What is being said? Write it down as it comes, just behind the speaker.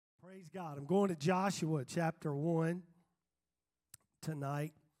Praise God. I'm going to Joshua chapter 1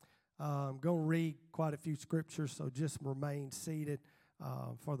 tonight. I'm going to read quite a few scriptures, so just remain seated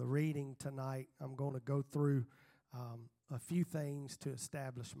for the reading tonight. I'm going to go through a few things to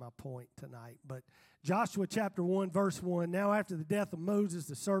establish my point tonight. But Joshua chapter 1, verse 1, Now after the death of Moses,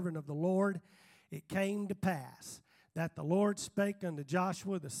 the servant of the Lord, it came to pass that the Lord spake unto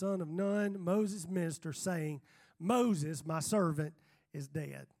Joshua, the son of Nun, Moses' minister, saying, Moses, my servant, is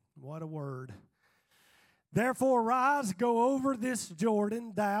dead. What a word. Therefore arise, go over this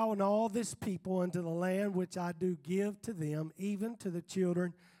Jordan, thou and all this people, unto the land which I do give to them, even to the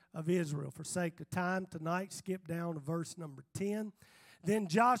children of Israel. For sake of time tonight, skip down to verse number 10. Then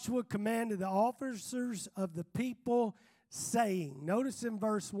Joshua commanded the officers of the people, saying, notice in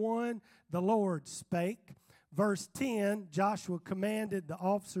verse 1, the Lord spake. Verse 10, Joshua commanded the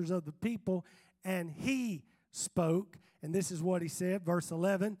officers of the people, and he spoke. And this is what he said, verse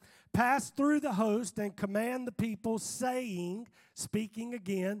 11, pass through the host and command the people, saying, speaking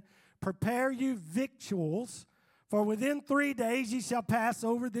again, prepare you victuals, for within 3 days ye shall pass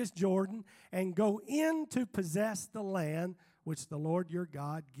over this Jordan and go in to possess the land which the Lord your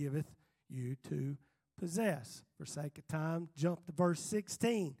God giveth you to possess. For sake of time, jump to verse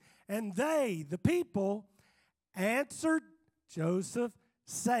 16. And they, the people, answered Joseph,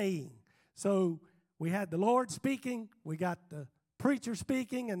 saying, so we had the Lord speaking, we got the preacher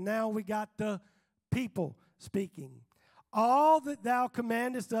speaking, and now we got the people speaking. All that thou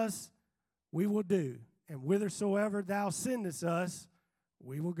commandest us, we will do, and whithersoever thou sendest us,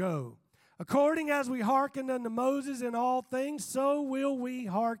 we will go. According as we hearkened unto Moses in all things, so will we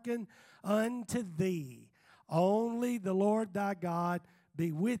hearken unto thee. Only the Lord thy God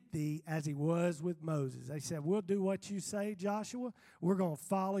be with thee as he was with Moses. They said, we'll do what you say, Joshua. We're going to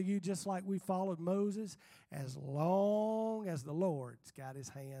follow you just like we followed Moses as long as the Lord's got his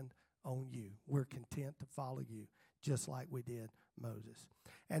hand on you. We're content to follow you just like we did Moses.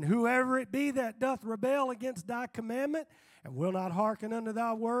 And whoever it be that doth rebel against thy commandment and will not hearken unto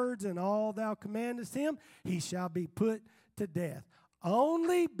thy words and all thou commandest him, he shall be put to death.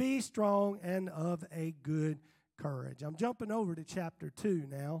 Only be strong and of a good courage. I'm jumping over to chapter 2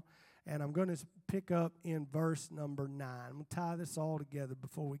 now, and I'm going to pick up in verse number 9. I'm going to tie this all together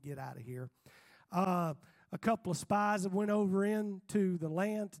before we get out of here. A couple of spies that went over into the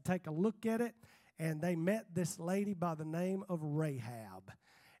land to take a look at it, and they met this lady by the name of Rahab,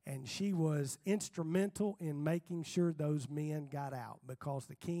 and she was instrumental in making sure those men got out, because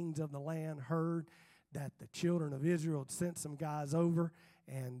the kings of the land heard that the children of Israel had sent some guys over,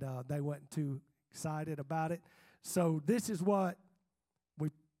 and they wasn't too excited about it. So this is what we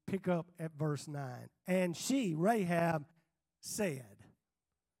pick up at verse 9. And she, Rahab, said,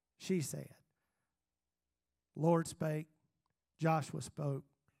 Lord spake, Joshua spoke,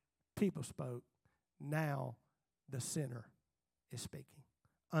 people spoke, now the sinner is speaking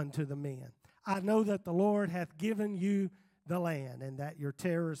unto the men. I know that the Lord hath given you the land, and that your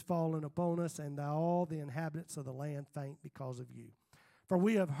terror is fallen upon us, and that all the inhabitants of the land faint because of you. For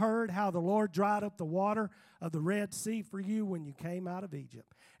we have heard how the Lord dried up the water of the Red Sea for you when you came out of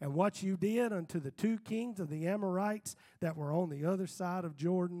Egypt, and what you did unto the two kings of the Amorites that were on the other side of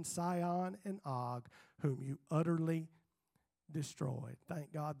Jordan, Sihon and Og, whom you utterly destroyed.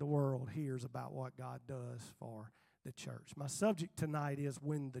 Thank God the world hears about what God does for the church. My subject tonight is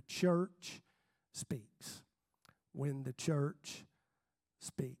when the church speaks. When the church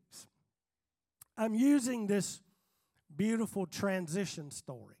speaks. I'm using this beautiful transition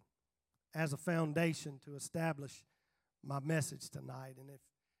story as a foundation to establish my message tonight. And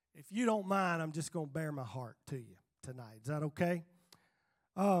if you don't mind, I'm just going to bare my heart to you tonight. Is that okay?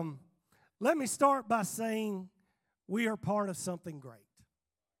 Let me start by saying we are part of something great.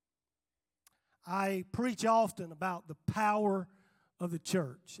 I preach often about the power of the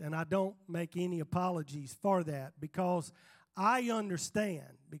church, and I don't make any apologies for that, because I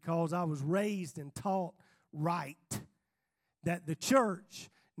understand, because I was raised and taught right, that the church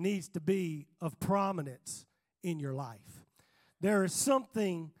needs to be of prominence in your life. There is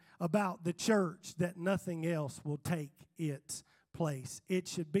something about the church that nothing else will take its place. It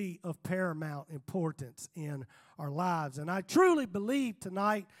should be of paramount importance in our lives. And I truly believe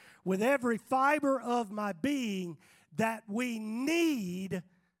tonight, with every fiber of my being, that we need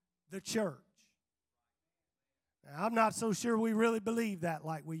the church. Now, I'm not so sure we really believe that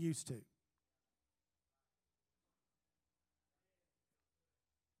like we used to.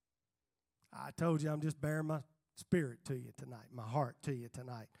 I told you I'm just bearing my spirit to you tonight, my heart to you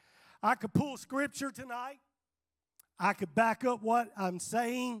tonight. I could pull scripture tonight. I could back up what I'm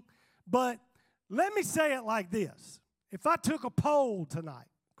saying. But let me say it like this. If I took a poll tonight,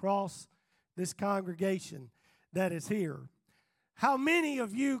 across this congregation that is here. How many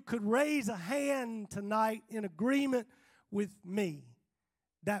of you could raise a hand tonight in agreement with me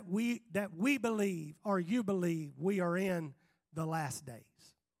that we believe, or you believe, we are in the last days?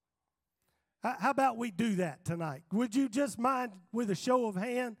 How about we do that tonight? Would you just mind, with a show of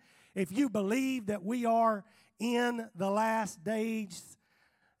hand, if you believe that we are in the last days?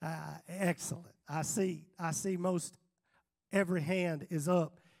 Excellent. I see most every hand is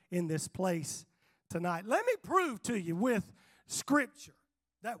up in this place tonight. Let me prove to you with Scripture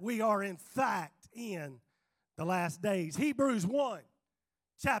that we are in fact in the last days. Hebrews 1,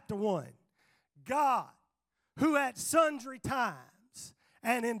 chapter 1. God, who at sundry times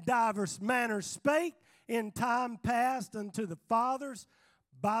and in divers manners spake in time past unto the fathers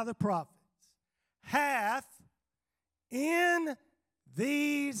by the prophets, hath in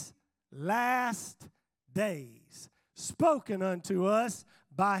these last days spoken unto us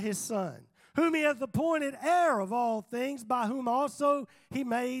by his Son, whom he hath appointed heir of all things, by whom also he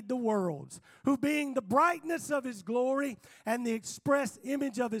made the worlds, who being the brightness of his glory and the express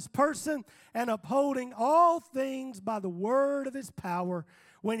image of his person, and upholding all things by the word of his power,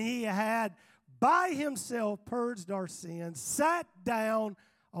 when he had by himself purged our sins, sat down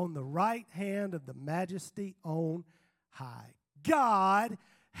on the right hand of the majesty on high. God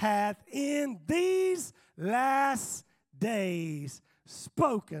hath in these last days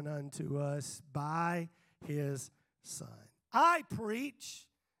spoken unto us by his Son. I preach,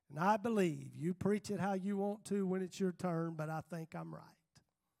 and I believe you preach it how you want to when it's your turn, but I think I'm right.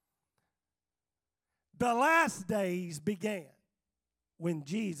 The last days began when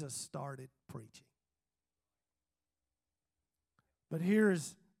Jesus started preaching. But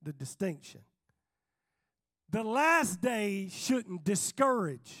here's the distinction. The last days shouldn't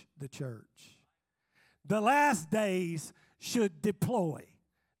discourage the church. The last days should deploy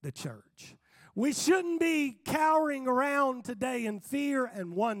the church. We shouldn't be cowering around today in fear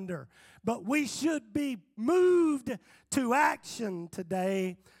and wonder, but we should be moved to action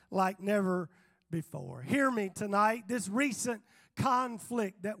today like never before. Hear me tonight. This recent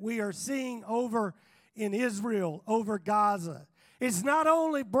conflict that we are seeing over in Israel, over Gaza, is not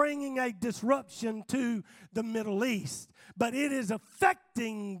only bringing a disruption to the Middle East, but it is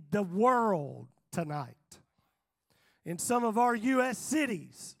affecting the world tonight. In some of our U.S.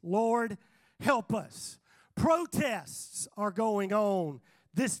 cities, Lord, help us. Protests are going on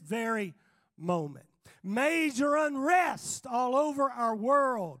this very moment. Major unrest all over our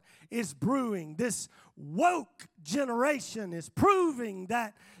world is brewing. This woke generation is proving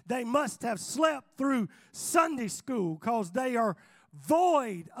that they must have slept through Sunday school because they are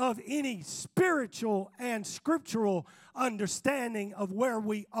void of any spiritual and scriptural understanding of where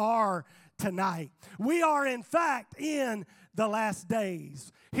we are tonight. We are, in fact, in the last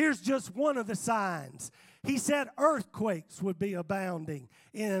days. Here's just one of the signs. He said earthquakes would be abounding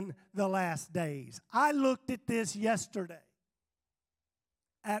in the last days. I looked at this yesterday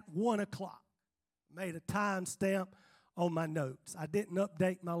at 1 o'clock. Made a timestamp on my notes. I didn't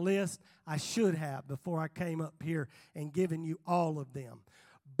update my list. I should have before I came up here and given you all of them.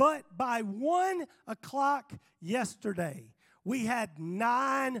 But by 1 o'clock yesterday, we had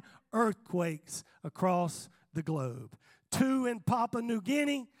 9 earthquakes across the globe. 2 in Papua New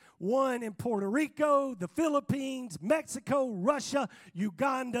Guinea, 1 in Puerto Rico, the Philippines, Mexico, Russia,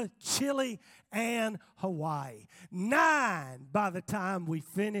 Uganda, Chile, and Hawaii. 9 by the time we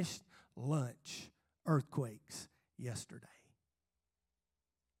finished lunch. Earthquakes yesterday.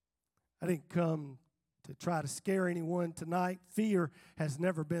 I didn't come to try to scare anyone tonight. Fear has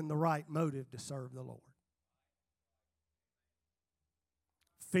never been the right motive to serve the Lord.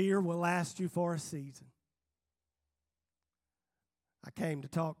 Fear will last you for a season. I came to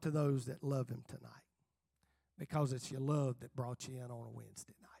talk to those that love him tonight because it's your love that brought you in on a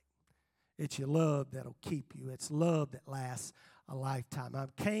Wednesday night. It's your love that'll keep you. It's love that lasts a lifetime. I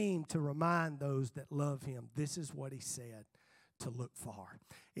came to remind those that love him, this is what he said to look for.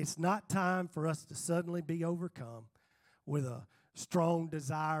 It's not time for us to suddenly be overcome with a strong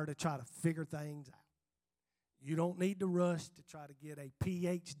desire to try to figure things out. You don't need to rush to try to get a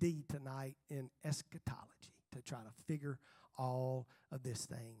PhD tonight in eschatology to try to figure all of this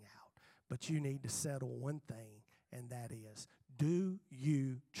thing out. But you need to settle one thing, and that is, do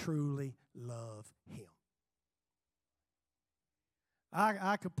you truly love him?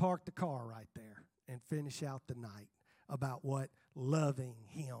 I could park the car right there and finish out the night about what loving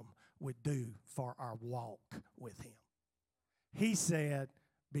him would do for our walk with him. He said,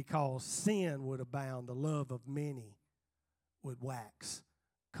 because sin would abound, the love of many would wax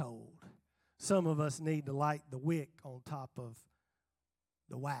cold. Some of us need to light the wick on top of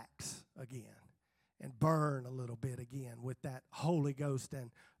the wax again and burn a little bit again with that Holy Ghost and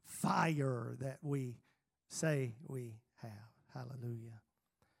fire that we say we have. Hallelujah.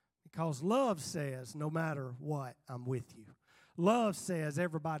 Because love says, no matter what, I'm with you. Love says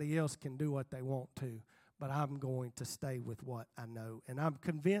everybody else can do what they want to, but I'm going to stay with what I know. And I'm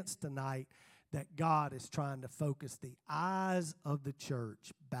convinced tonight that God is trying to focus the eyes of the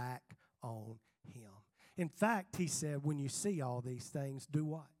church back on Him. In fact, He said, when you see all these things, do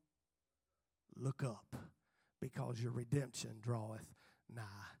what? Look up, because your redemption draweth nigh.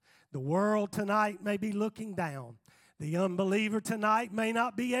 The world tonight may be looking down. The unbeliever tonight may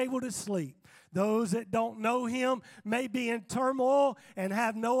not be able to sleep. Those that don't know Him may be in turmoil and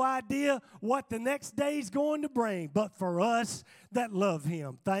have no idea what the next day is going to bring. But for us that love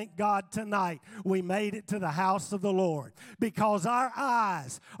Him, thank God tonight we made it to the house of the Lord because our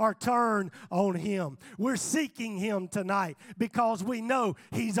eyes are turned on Him. We're seeking Him tonight because we know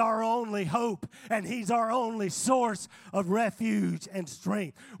He's our only hope and He's our only source of refuge and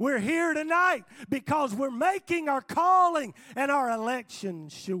strength. We're here tonight because we're making our calling and our election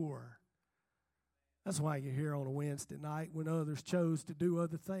sure. That's why you're here on a Wednesday night when others chose to do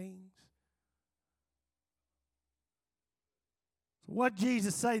other things. So what did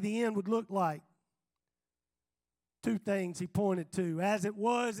Jesus say the end would look like? Two things He pointed to. As it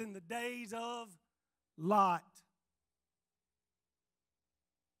was in the days of Lot.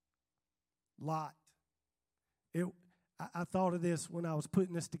 Lot. I thought of this when I was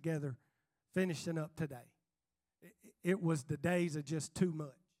putting this together, finishing up today. It was the days of just too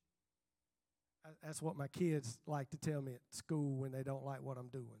much. That's what my kids like to tell me at school when they don't like what I'm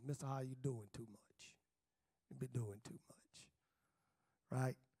doing. Mister, how you doing too much? You've been doing too much,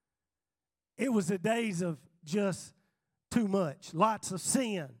 right? It was the days of just too much. Lots of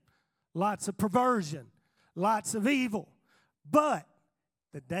sin, lots of perversion, lots of evil. But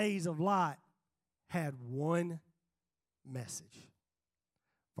the days of Lot had one message.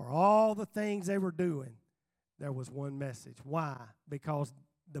 For all the things they were doing, there was one message. Why? Because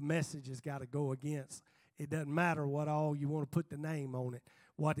the message has got to go against. It doesn't matter what all you want to put the name on it.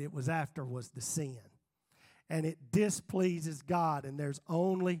 What it was after was the sin. And it displeases God, and there's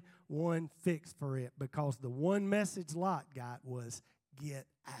only one fix for it because the one message Lot got was get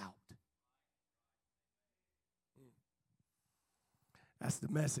out. That's the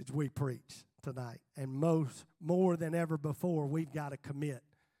message we preach tonight. And more than ever before, we've got to commit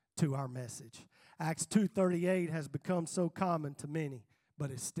to our message. Acts 2:38 has become so common to many, but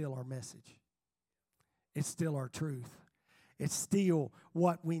it's still our message. It's still our truth. It's still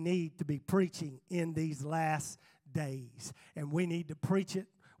what we need to be preaching in these last days. And we need to preach it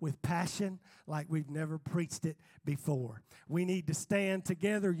with passion like we've never preached it before. We need to stand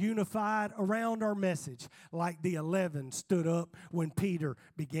together unified around our message like the 11 stood up when Peter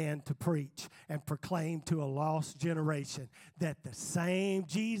began to preach and proclaim to a lost generation that the same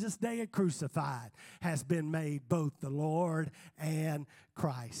Jesus they had crucified has been made both the Lord and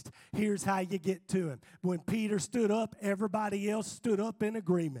Christ. Here's how you get to Him. When Peter stood up, everybody else stood up in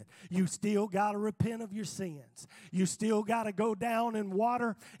agreement. You still got to repent of your sins. You still got to go down in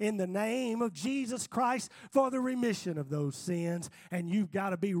water in the name of Jesus Christ for the remission of those sins. And you've got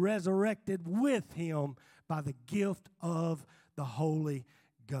to be resurrected with Him by the gift of the Holy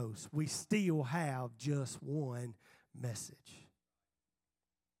Ghost. We still have just one message.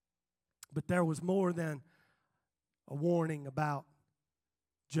 But there was more than a warning about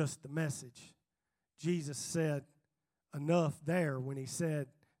just the message. Jesus said enough there when He said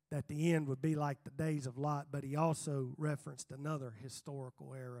that the end would be like the days of Lot, but He also referenced another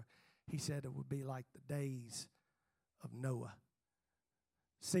historical era. He said it would be like the days of Noah.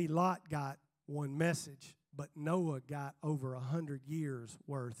 See, Lot got one message, but Noah got over 100 years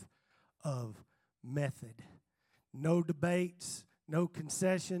worth of method. No debates, no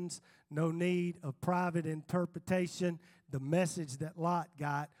concessions, no need of private interpretation. The message that Lot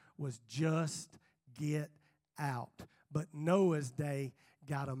got was just get out. But Noah's day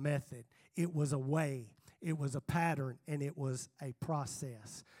got a method. It was a way, it was a pattern, and it was a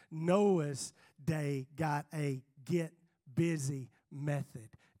process. Noah's day got a get busy method.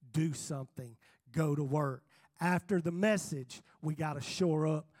 Do something, go to work. After the message, we got to shore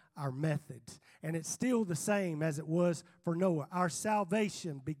up our methods. And it's still the same as it was for Noah. Our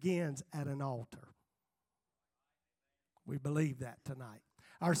salvation begins at an altar. We believe that tonight.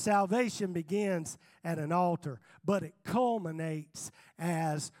 Our salvation begins at an altar, but it culminates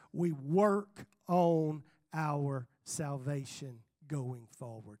as we work on our salvation going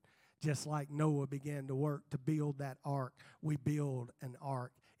forward. Just like Noah began to work to build that ark, we build an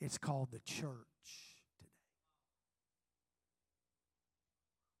ark. It's called the church today.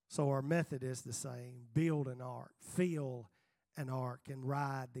 So our method is the same. Build an ark, fill an ark, and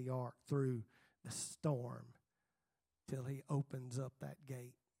ride the ark through the storm till he opens up that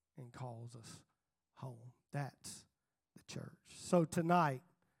gate and calls us home. That's the church. So tonight,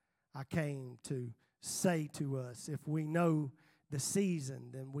 I came to say to us, if we know the season,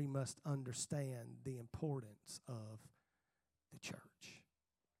 then we must understand the importance of the church.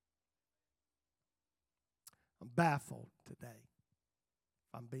 I'm baffled today.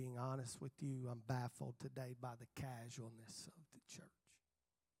 If I'm being honest with you, I'm baffled today by the casualness of the church.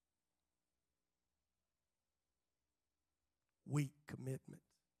 Weak commitments.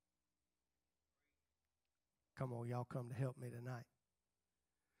 Come on, y'all come to help me tonight.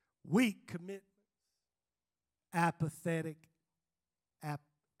 Weak commitments, apathetic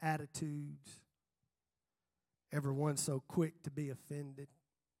attitudes, everyone so quick to be offended.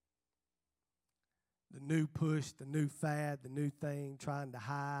 The new push, the new fad, the new thing, trying to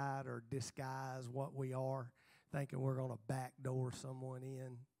hide or disguise what we are, thinking we're going to backdoor someone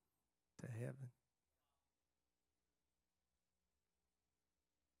in to heaven.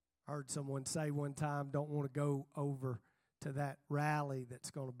 I heard someone say one time, don't want to go over to that rally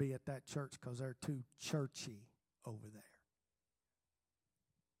that's going to be at that church because they're too churchy over there.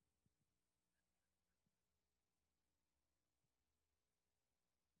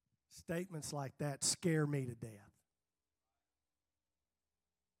 Statements like that scare me to death.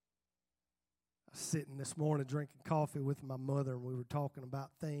 I was sitting this morning drinking coffee with my mother, and we were talking about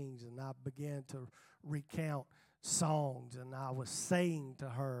things, and I began to recount songs, and I was saying to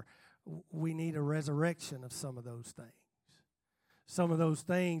her, we need a resurrection of some of those things. Some of those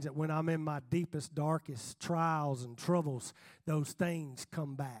things that when I'm in my deepest, darkest trials and troubles, those things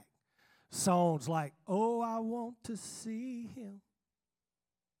come back. Songs like, oh, I want to see him.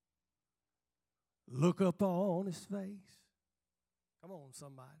 Look up on his face. Come on,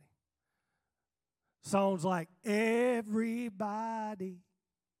 somebody. Songs like, everybody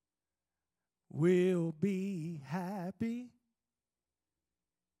will be happy.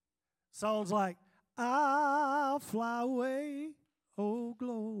 Songs like, I'll fly away, oh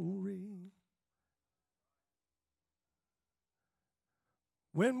glory.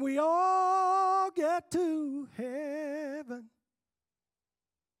 When we all get to heaven.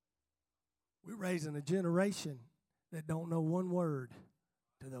 We're raising a generation that don't know one word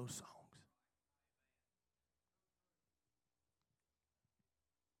to those songs.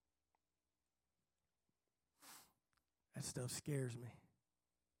 That stuff scares me.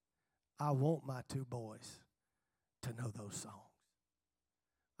 I want my two boys to know those songs.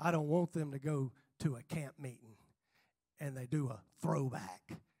 I don't want them to go to a camp meeting and they do a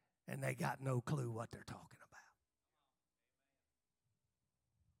throwback and they got no clue what they're talking about.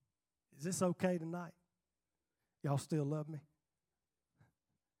 Is this okay tonight? Y'all still love me?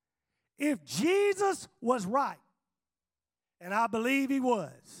 If Jesus was right, and I believe he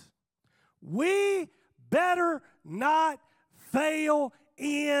was, we better not fail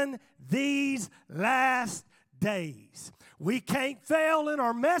in these last days. We can't fail in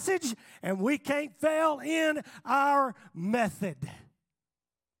our message, and we can't fail in our method.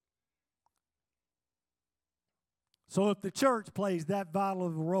 So if the church plays that vital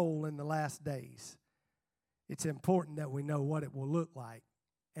of a role in the last days, it's important that we know what it will look like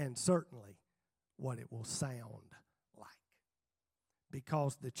and certainly what it will sound like.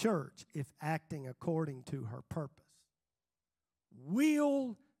 Because the church, if acting according to her purpose,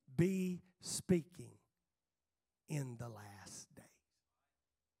 will be speaking in the last days.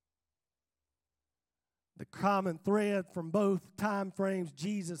 The common thread from both time frames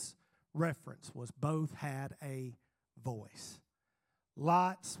Jesus referenced was both had a voice.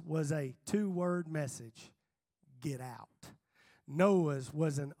 Lot's was a two-word message, get out. Noah's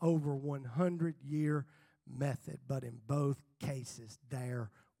was an over 100-year method, but in both cases there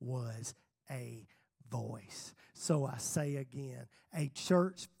was a voice. So I say again, a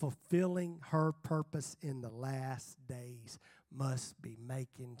church fulfilling her purpose in the last days must be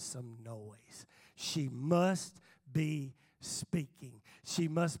making some noise. She must be speaking. She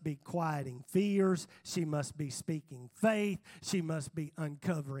must be quieting fears. She must be speaking faith. She must be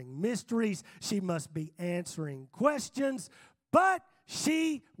uncovering mysteries. She must be answering questions, but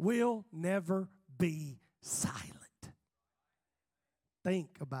she will never be silent. Think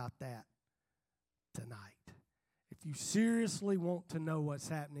about that tonight. If you seriously want to know what's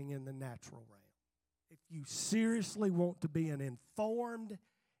happening in the natural realm, if you seriously want to be an informed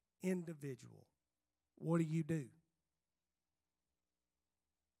individual, what do?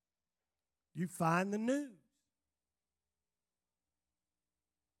 You find the news,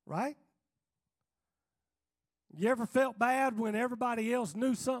 right? You ever felt bad when everybody else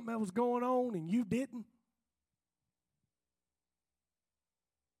knew something that was going on and you didn't?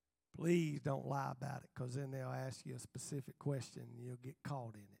 Please don't lie about it, because then they'll ask you a specific question and you'll get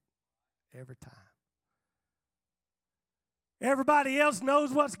caught in it every time. Everybody else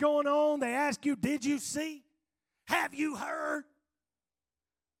knows what's going on. They ask you, did you see? Have you heard?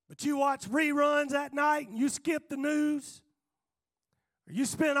 But you watch reruns at night and you skip the news. Or you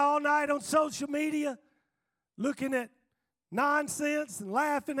spend all night on social media looking at nonsense and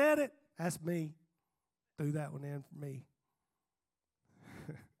laughing at it. That's me. Threw that one in for me.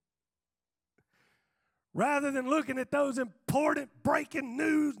 Rather than looking at those important breaking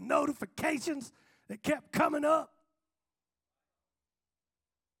news notifications that kept coming up.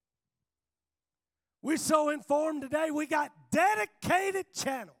 We're so informed today, we got dedicated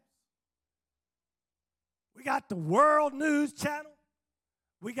channels. We got the World News Channel.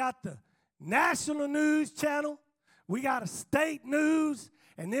 We got the National News Channel. We got a state news.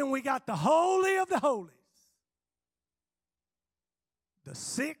 And then we got the Holy of the Holies. The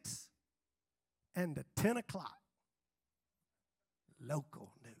 6 and the 10 o'clock.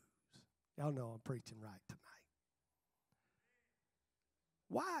 Local news. Y'all know I'm preaching right tonight.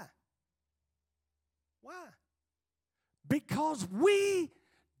 Why? Why? Because we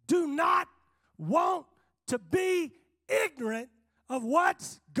do not want to be ignorant of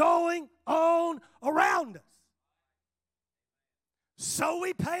what's going on around us. So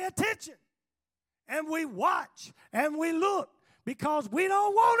we pay attention and we watch and we look, because we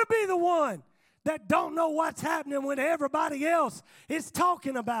don't want to be the one that don't know what's happening when everybody else is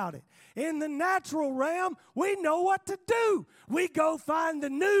talking about it. In the natural realm, we know what to do. We go find the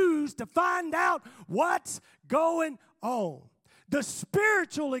news to find out what's going on. The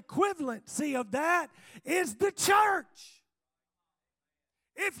spiritual equivalency of that is the church.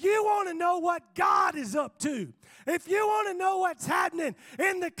 If you want to know what God is up to, if you want to know what's happening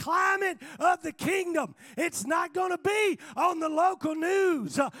in the climate of the kingdom, it's not going to be on the local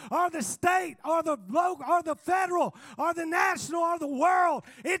news or the state or the local or the federal or the national or the world.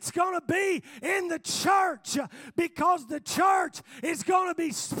 It's going to be in the church, because the church is going to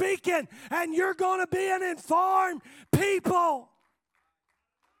be speaking and you're going to be an informed people.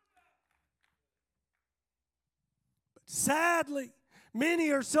 But sadly,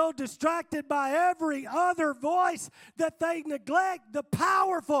 many are so distracted by every other voice that they neglect the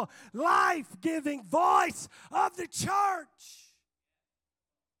powerful, life-giving voice of the church.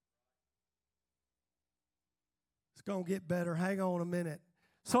 It's going to get better. Hang on a minute.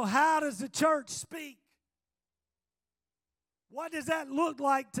 So how does the church speak? What does that look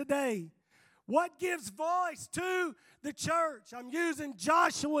like today? What gives voice to the church? I'm using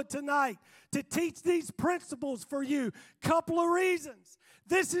Joshua tonight to teach these principles for you. Couple of reasons.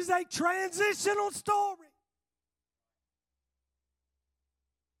 This is a transitional story.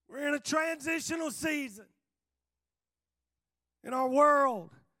 We're in a transitional season in our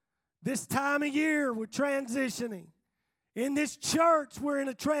world. This time of year, we're transitioning. In this church, we're in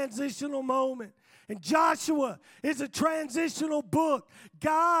a transitional moment. And Joshua is a transitional book.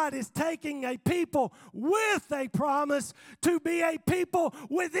 God is taking a people with a promise to be a people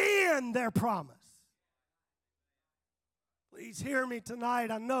within their promise. Please hear me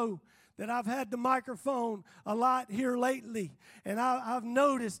tonight. I know that I've had the microphone a lot here lately, and I've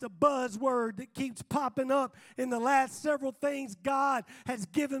noticed a buzzword that keeps popping up in the last several things God has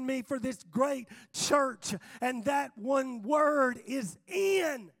given me for this great church, and that one word is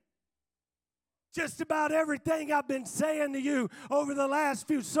in. Just about everything I've been saying to you over the last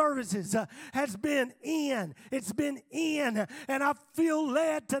few services has been in. It's been in. And I feel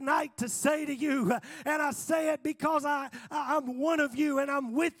led tonight to say to you, and I say it because I'm one of you and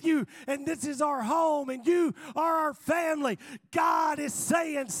I'm with you, and this is our home and you are our family. God is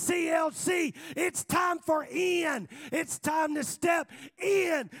saying, CLC, it's time for in. It's time to step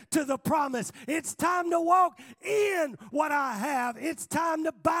in to the promise. It's time to walk in what I have. It's time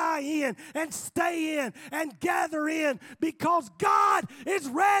to buy in and stay in and gather in, because God is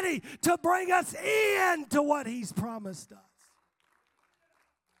ready to bring us in to what He's promised us.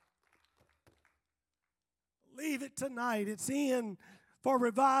 Believe it tonight. It's in for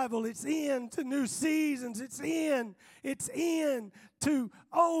revival. It's in to new seasons. It's in to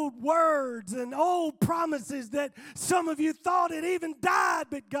old words and old promises that some of you thought had even died,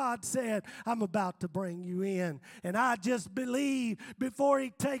 but God said, I'm about to bring you in. And I just believe before He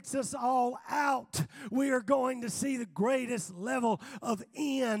takes us all out, we are going to see the greatest level of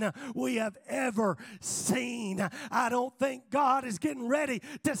in we have ever seen. I don't think God is getting ready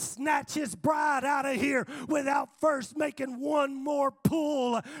to snatch His bride out of here without first making one more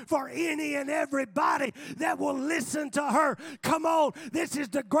pull for any and everybody that will listen to her. Come on, this is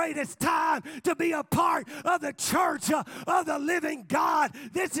the greatest time to be a part of the church of the living God.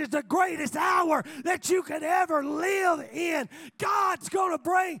 This is the greatest hour that you could ever live in. God's going to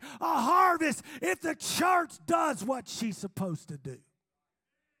bring a harvest if the church does what she's supposed to do.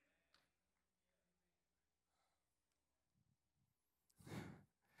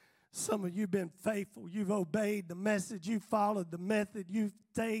 Some of you have been faithful. You've obeyed the message. You've followed the method. You've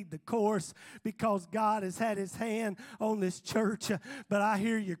stayed the course because God has had His hand on this church. But I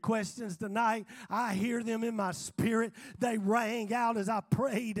hear your questions tonight. I hear them in my spirit. They rang out as I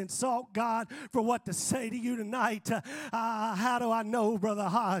prayed and sought God for what to say to you tonight. How do I know, Brother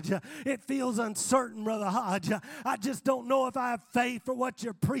Hodge? It feels uncertain, Brother Hodge. I just don't know if I have faith for what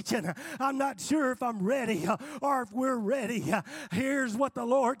you're preaching. I'm not sure if I'm ready or if we're ready. Here's what the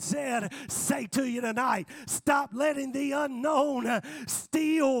Lord said. Say to you tonight, stop letting the unknown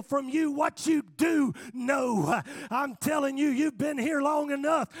steal from you what you do know. I'm telling you, you've been here long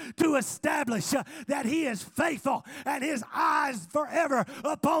enough to establish that He is faithful and His eyes forever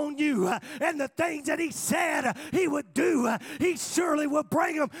upon you. And the things that He said He would do, He surely will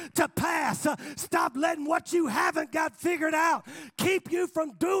bring them to pass. Stop letting what you haven't got figured out keep you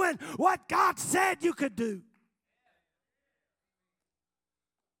from doing what God said you could do.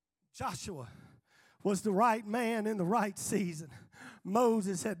 Joshua was the right man in the right season.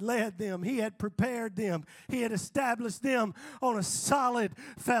 Moses had led them. He had prepared them. He had established them on a solid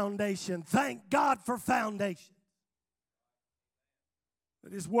foundation. Thank God for foundation.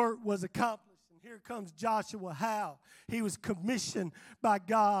 But his work was accomplished. And here comes Joshua. How? He was commissioned by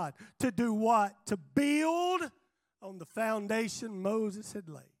God to do what? To build on the foundation Moses had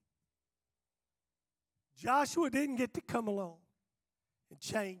laid. Joshua didn't get to come along and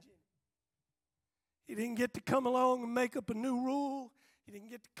change it. He didn't get to come along and make up a new rule. He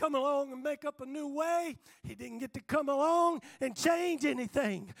didn't get to come along and make up a new way. He didn't get to come along and change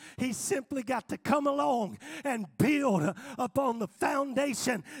anything. He simply got to come along and build upon the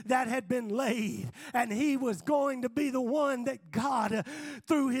foundation that had been laid. And he was going to be the one that God,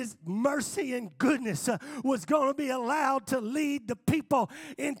 through His mercy and goodness, was going to be allowed to lead the people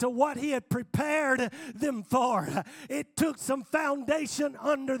into what He had prepared them for. It took some foundation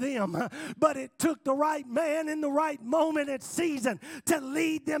under them, but it took the right man in the right moment and season to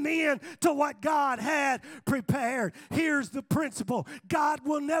lead them in to what God had prepared. Here's the principle. God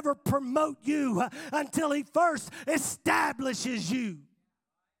will never promote you until He first establishes you.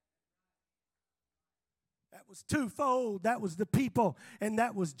 That was twofold. That was the people, and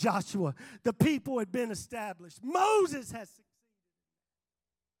that was Joshua. The people had been established. Moses has succeeded.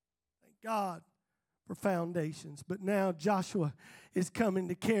 Thank God for foundations. But now Joshua is coming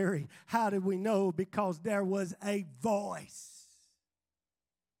to carry. How did we know? Because there was a voice.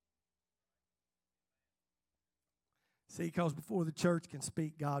 See, because before the church can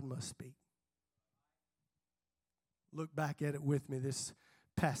speak, God must speak. Look back at it with me, this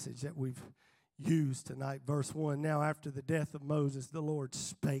passage that we've used tonight, verse 1. Now after the death of Moses, the Lord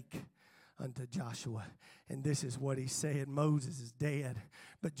spake unto Joshua. And this is what He said. Moses is dead.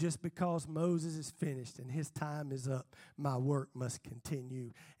 But just because Moses is finished and his time is up, my work must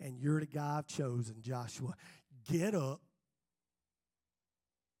continue. And you're the guy I've chosen, Joshua. Get up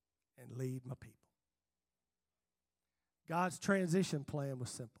and lead my people. God's transition plan was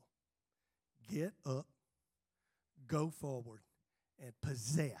simple. Get up, go forward, and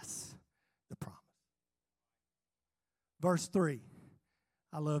possess the promise. Verse 3.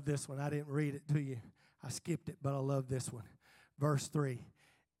 I love this one. I didn't read it to you. I skipped it, but I love this one. Verse 3.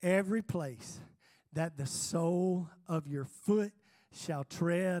 Every place that the sole of your foot shall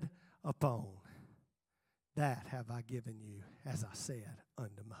tread upon, that have I given you, as I said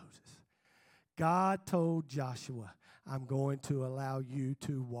unto Moses. God told Joshua, I'm going to allow you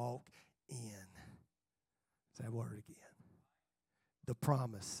to walk in. Say that word again. The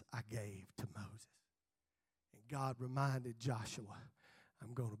promise I gave to Moses. And God reminded Joshua,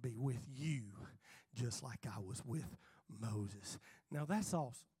 I'm going to be with you just like I was with Moses. Now that's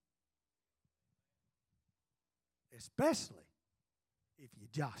awesome. Especially if you're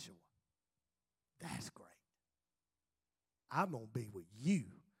Joshua. That's great. I'm going to be with you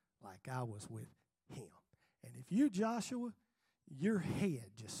like I was with him. And if you Joshua, your head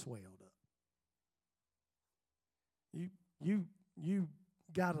just swelled up. You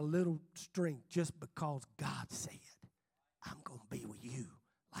got a little strength just because God said, I'm going to be with you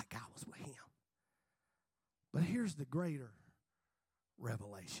like I was with him. But here's the greater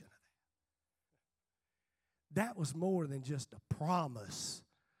revelation of that. That was more than just a promise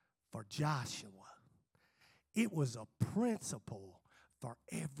for Joshua. It was a principle for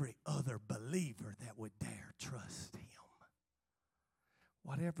every other believer that would dare trust him.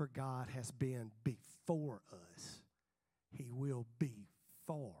 Whatever God has been before us, he will be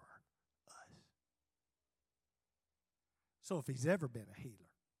for us. So if he's ever been a healer,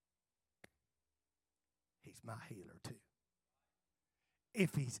 he's my healer too.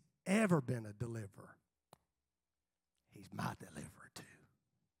 If he's ever been a deliverer, he's my deliverer too.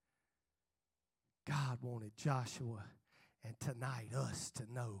 God wanted Joshua and tonight us to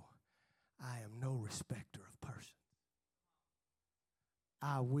know, I am no respecter of persons.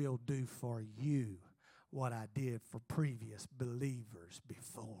 I will do for you what I did for previous believers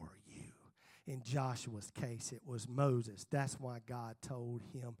before you. In Joshua's case, it was Moses. That's why God told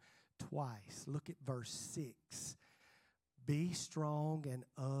him twice. Look at verse 6. Be strong and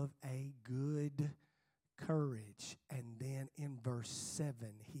of a good courage. And then in verse 7,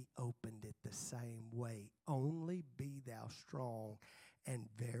 he opened it the same way. Only be thou strong and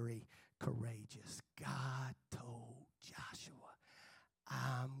very courageous. God told Joshua,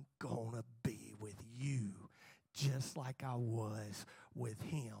 I'm going to be with you just like I was with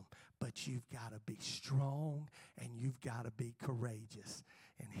him. But you've got to be strong and you've got to be courageous.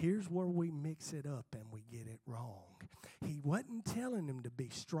 And here's where we mix it up and we get it wrong. He wasn't telling him to be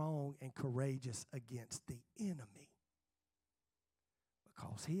strong and courageous against the enemy,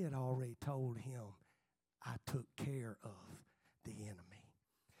 because he had already told him, I took care of the enemy.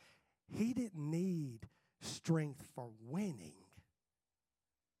 He didn't need strength for winning.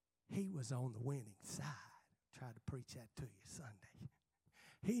 He was on the winning side. Tried to preach that to you Sunday.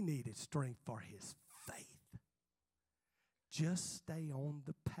 He needed strength for his faith. Just stay on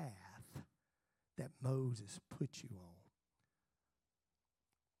the path that Moses put you on.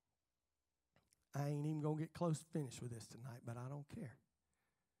 I ain't even going to get close to finish with this tonight, but I don't care.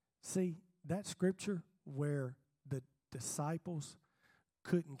 See, that scripture where the disciples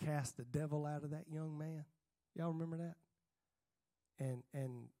couldn't cast the devil out of that young man, y'all remember that? And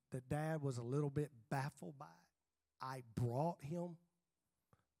the dad was a little bit baffled by it. I brought him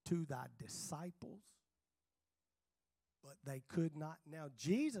to thy disciples, but they could not. Now,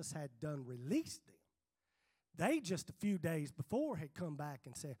 Jesus had done released them. They just a few days before had come back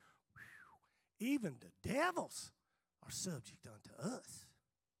and said, even the devils are subject unto us.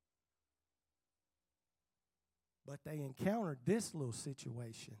 But they encountered this little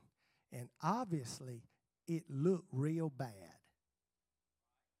situation, and obviously it looked real bad.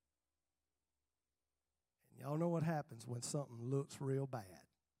 And y'all know what happens when something looks real bad.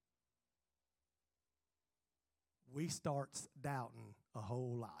 We start doubting a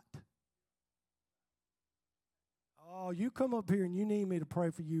whole lot. Oh, you come up here and you need me to pray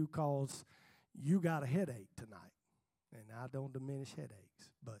for you because you got a headache tonight. And I don't diminish headaches,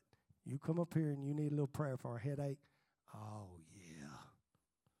 but you come up here and you need a little prayer for a headache. Oh, yeah.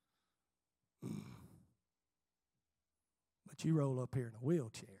 But you roll up here in a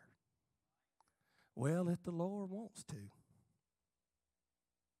wheelchair. Well, if the Lord wants to.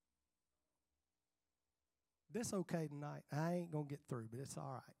 This okay tonight. I ain't going to get through, but it's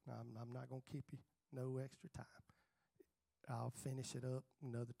all right. I'm not going to keep you no extra time. I'll finish it up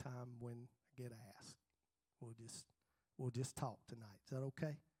another time when I get asked. We'll just talk tonight. Is that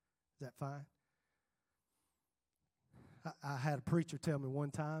okay? Is that fine? I had a preacher tell me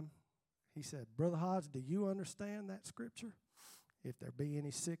one time, he said, Brother Hodge, do you understand that scripture? If there be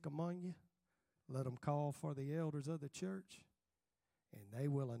any sick among you, let them call for the elders of the church, and they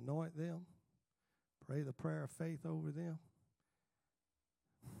will anoint them. Pray the prayer of faith over them.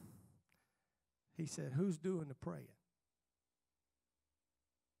 He said, who's doing the praying?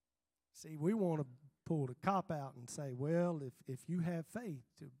 See, we want to pull the cop out and say, well, if you have faith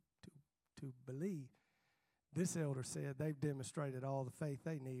to believe. This elder said they've demonstrated all the faith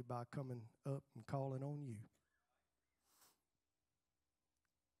they need by coming up and calling on you.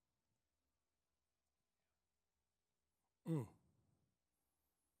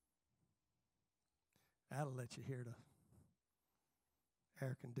 That'll let you hear the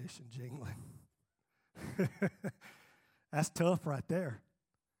air conditioning jingling. That's tough right there.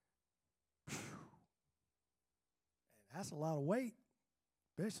 And that's a lot of weight,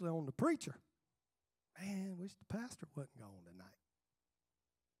 especially on the preacher. Man, wish the pastor wasn't gone tonight.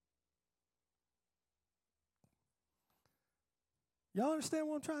 Y'all understand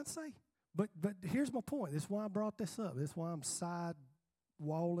what I'm trying to say? But here's my point. This is why I brought this up. This is why I'm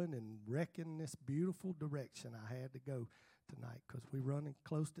side-walling and wrecking this beautiful direction I had to go tonight, because we're running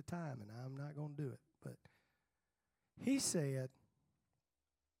close to time, and I'm not going to do it. But he said,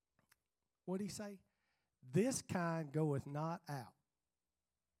 what did he say? This kind goeth not out,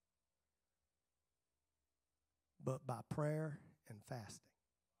 but by prayer and fasting.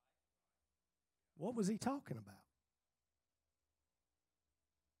 What was he talking about?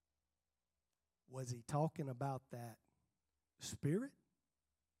 Was he talking about that spirit?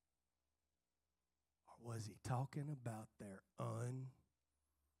 Or was he talking about their unbelief?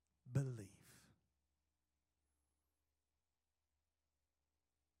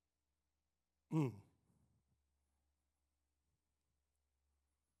 A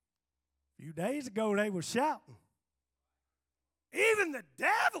few days ago, they were shouting, even the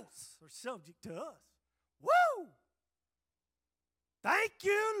devils are subject to us. Woo! Thank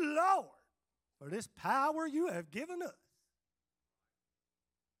you, Lord, for this power you have given us.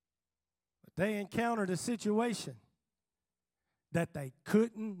 But they encountered a situation that they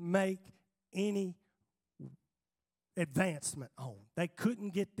couldn't make any advancement on. They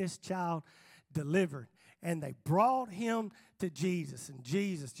couldn't get this child delivered. And they brought him to Jesus, and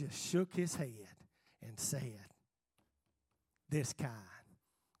Jesus just shook his head and said, this kind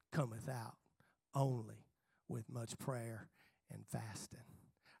cometh out only with much prayer and fasting.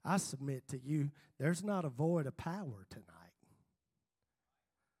 I submit to you, there's not a void of power tonight.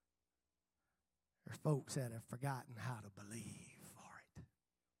 There's folks that have forgotten how to believe for it.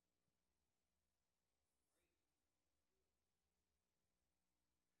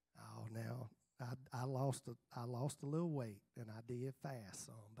 Oh, now, I lost a little weight, and I did fast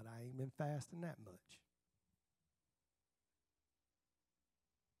some, but I ain't been fasting that much.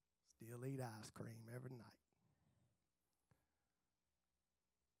 Still eat ice cream every night.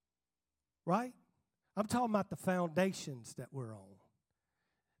 Right? I'm talking about the foundations that we're on.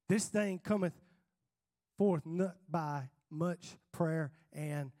 This thing cometh forth not by much prayer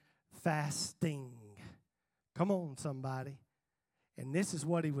and fasting. Come on, somebody. And this is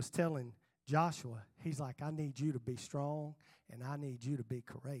what he was telling Joshua. He's like, I need you to be strong, and I need you to be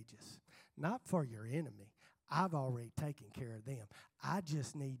courageous. Not for your enemy. I've already taken care of them. I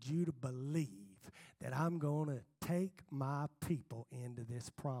just need you to believe that I'm going to take my people into this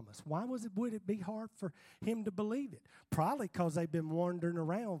promise. Why would it be hard for him to believe it? Probably because they've been wandering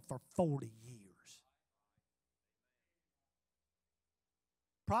around for 40 years.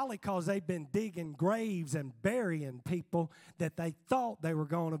 Probably because they've been digging graves and burying people that they thought they were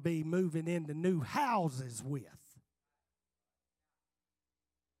going to be moving into new houses with.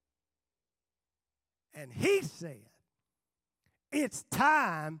 And he said, it's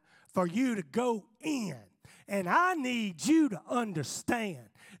time for you to go in. And I need you to understand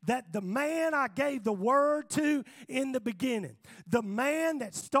that the man I gave the word to in the beginning, the man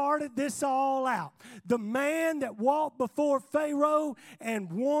that started this all out, the man that walked before Pharaoh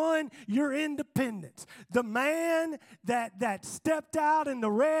and won your independence, the man that stepped out in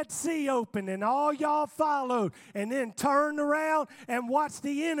the Red Sea open and all y'all followed and then turned around and watched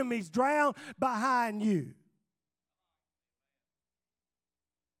the enemies drown behind you.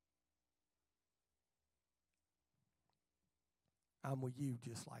 I'm with you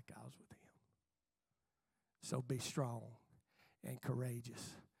just like I was with him. So be strong and courageous.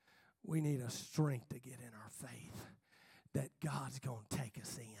 We need a strength to get in our faith that God's going to take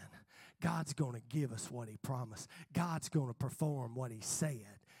us in. God's going to give us what he promised. God's going to perform what he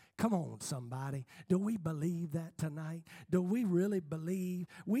said. Come on, somebody. Do we believe that tonight? Do we really believe?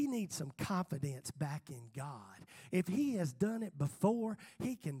 We need some confidence back in God. If he has done it before,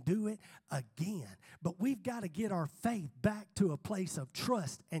 he can do it again. But we've got to get our faith back to a place of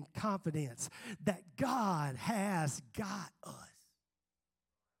trust and confidence that God has got us.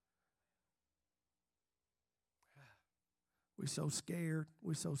 We're so scared.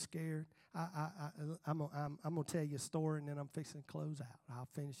 We're so scared. I'm going to tell you a story, and then I'm fixing to close out. I'll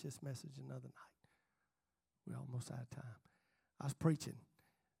finish this message another night. We're almost out of time. I was preaching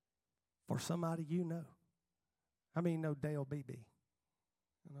for somebody you know. How many know Dale Beebe?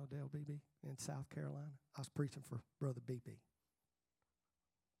 You know Dale Beebe in South Carolina? I was preaching for Brother Beebe.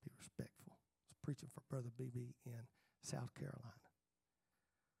 Be respectful. I was preaching for Brother Beebe in South Carolina.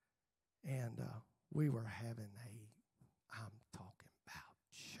 And we were having I'm talking about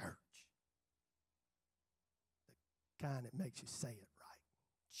church. The kind that makes you say it right.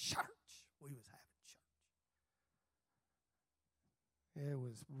 Church. We was having church. It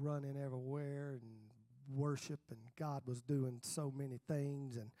was running everywhere and worship, and God was doing so many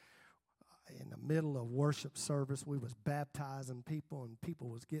things, and in the middle of worship service, we was baptizing people, and people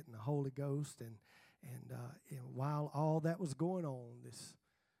was getting the Holy Ghost. And while all that was going on, this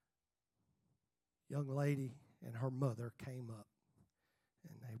young lady and her mother came up,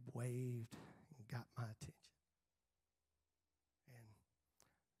 and they waved and got my attention. And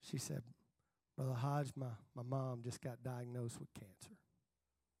she said, "Brother Hodge, my mom just got diagnosed with cancer."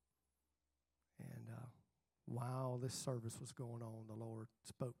 And while this service was going on, the Lord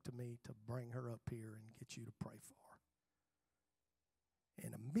spoke to me to bring her up here and get you to pray for her.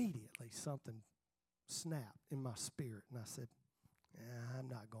 And immediately something snapped in my spirit, and I said, I'm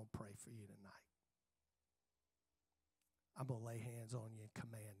not going to pray for you tonight. I'm going to lay hands on you and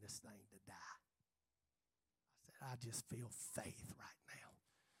command this thing to die. I said, I just feel faith right now.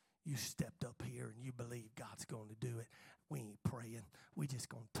 You stepped up here and you believe God's going to do it. We ain't praying. We just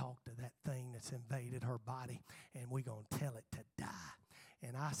going to talk to that thing that's invaded her body, and we're going to tell it to die.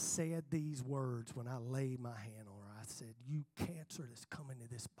 And I said these words when I laid my hand on her. I said, you cancer that's coming to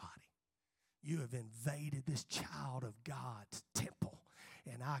this body, you have invaded this child of God's temple,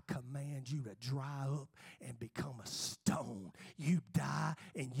 and I command you to dry up and become a stone. You die,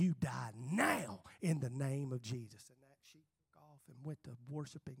 and you die now in the name of Jesus. And that she took off and went to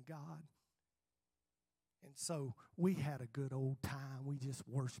worshiping God. And so we had a good old time. We just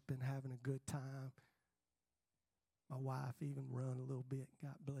worshiping, having a good time. My wife even run a little bit,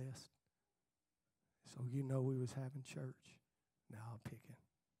 got blessed. So you know we was having church. Now I'm picking.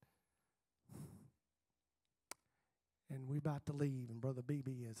 And we about to leave, and Brother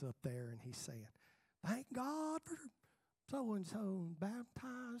BB is up there, and he's saying, thank God for so-and-so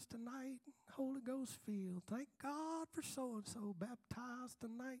baptized tonight in Holy Ghost filled. Thank God for so-and-so baptized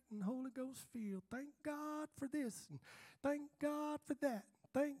tonight in Holy Ghost filled. Thank God for this, and thank God for that.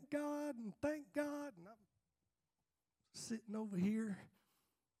 Thank God, and thank God. And I'm sitting over here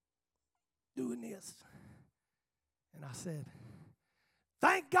doing this. And I said,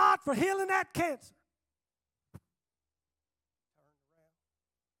 thank God for healing that cancer.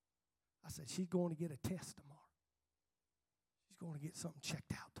 I said, she's going to get a test tomorrow. She's going to get something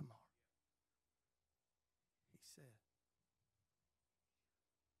checked out tomorrow. He said,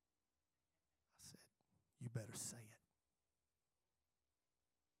 I said, you better say it.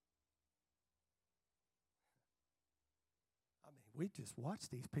 I mean, we just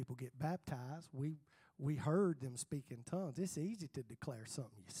watched these people get baptized. We heard them speak in tongues. It's easy to declare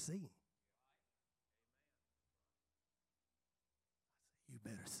something you see. You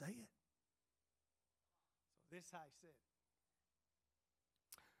better say it. This is how he said.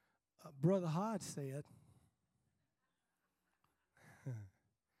 Brother Hodge said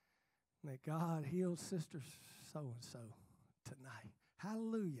that God healed Sister so-and-so tonight.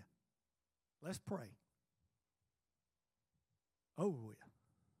 Hallelujah. Let's pray. Over with.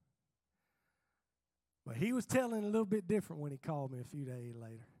 But he was telling a little bit different when he called me a few days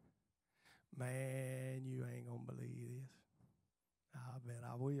later. Man, you ain't going to believe this. I bet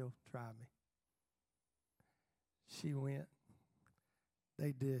I will. Try me. She went.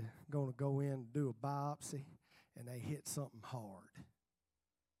 They going to go in and do a biopsy, and they hit something hard.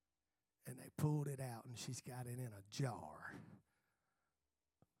 And they pulled it out, and she's got it in a jar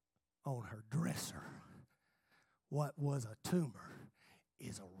on her dresser. What was a tumor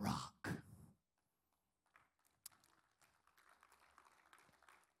is a rock.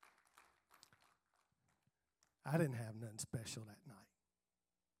 I didn't have nothing special that night.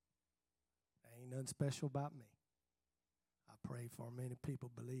 There ain't nothing special about me. I prayed for many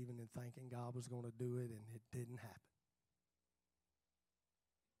people believing and thinking God was going to do it, and it didn't happen.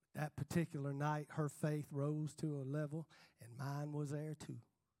 That particular night, her faith rose to a level, and mine was there too.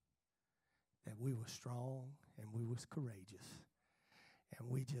 That we were strong and we was courageous. And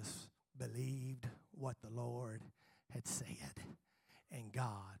we just believed what the Lord had said. And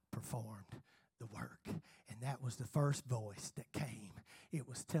God performed the work. And that was the first voice that came. It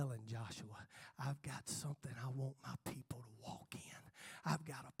was telling Joshua, I've got something I want my people to walk in. I've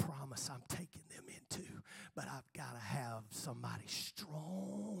got a promise I'm taking them into, but I've got to have somebody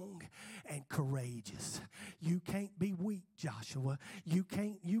strong and courageous. You can't be weak, Joshua. You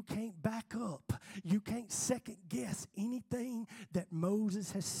can't back up. You can't second guess anything that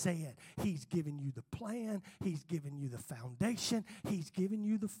Moses has said. He's given you the plan. He's given you the foundation. He's given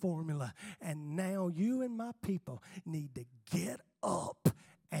you the formula. And now you and my people need to get up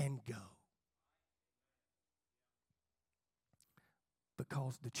and go.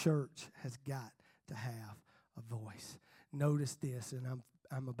 Because the church has got to have a voice. Notice this, and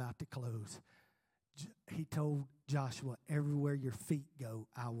I'm about to close. He told Joshua, everywhere your feet go,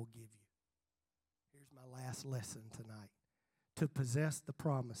 I will give you. Here's my last lesson tonight. To possess the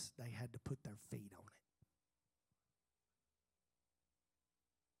promise, they had to put their feet on it.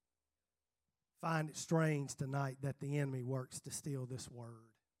 Find it strange tonight that the enemy works to steal this word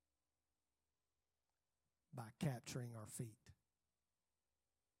by capturing our feet.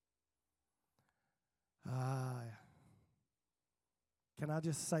 Can I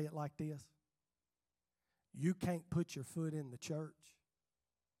just say it like this? You can't put your foot in the church,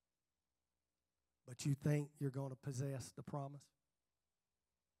 but you think you're going to possess the promise?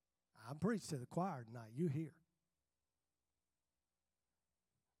 I preach to the choir tonight. You hear.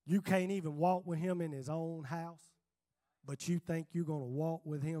 You can't even walk with him in his own house, but you think you're going to walk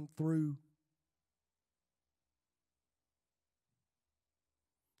with him through.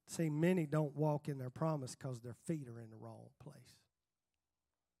 See, many don't walk in their promise because their feet are in the wrong place.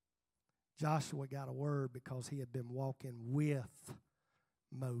 Joshua got a word because he had been walking with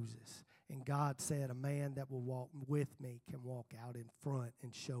Moses. And God said, a man that will walk with me can walk out in front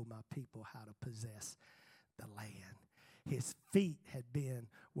and show my people how to possess the land. His feet had been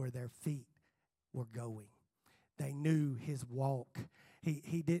where their feet were going. They knew his walk.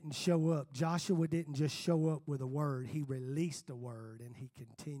 He didn't show up. Joshua didn't just show up with a word. He released a word, and he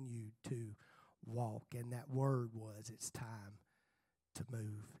continued to walk. And that word was, it's time to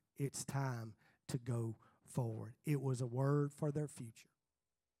move. It's time to go forward. It was a word for their future.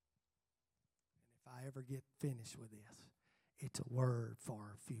 And if I ever get finished with this, it's a word for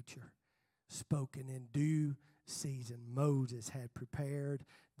our future. Spoken in due season. Moses had prepared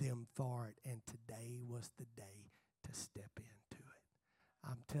them for it, and today was the day to step into it.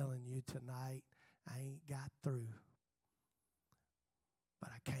 I'm telling you tonight, I ain't got through, but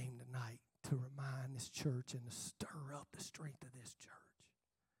I came tonight to remind this church and to stir up the strength of this church.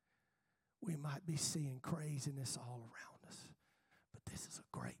 We might be seeing craziness all around us, but this is a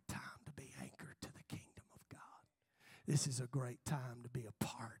great time to be anchored to the kingdom of God. This is a great time to be a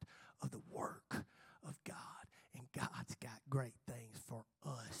part of the work of God. And God's got great things for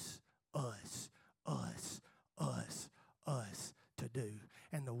us to do.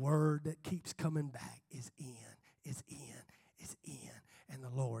 And the word that keeps coming back is in. And the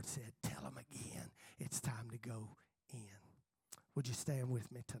Lord said, tell them again, it's time to go in. Would you stand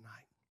with me tonight?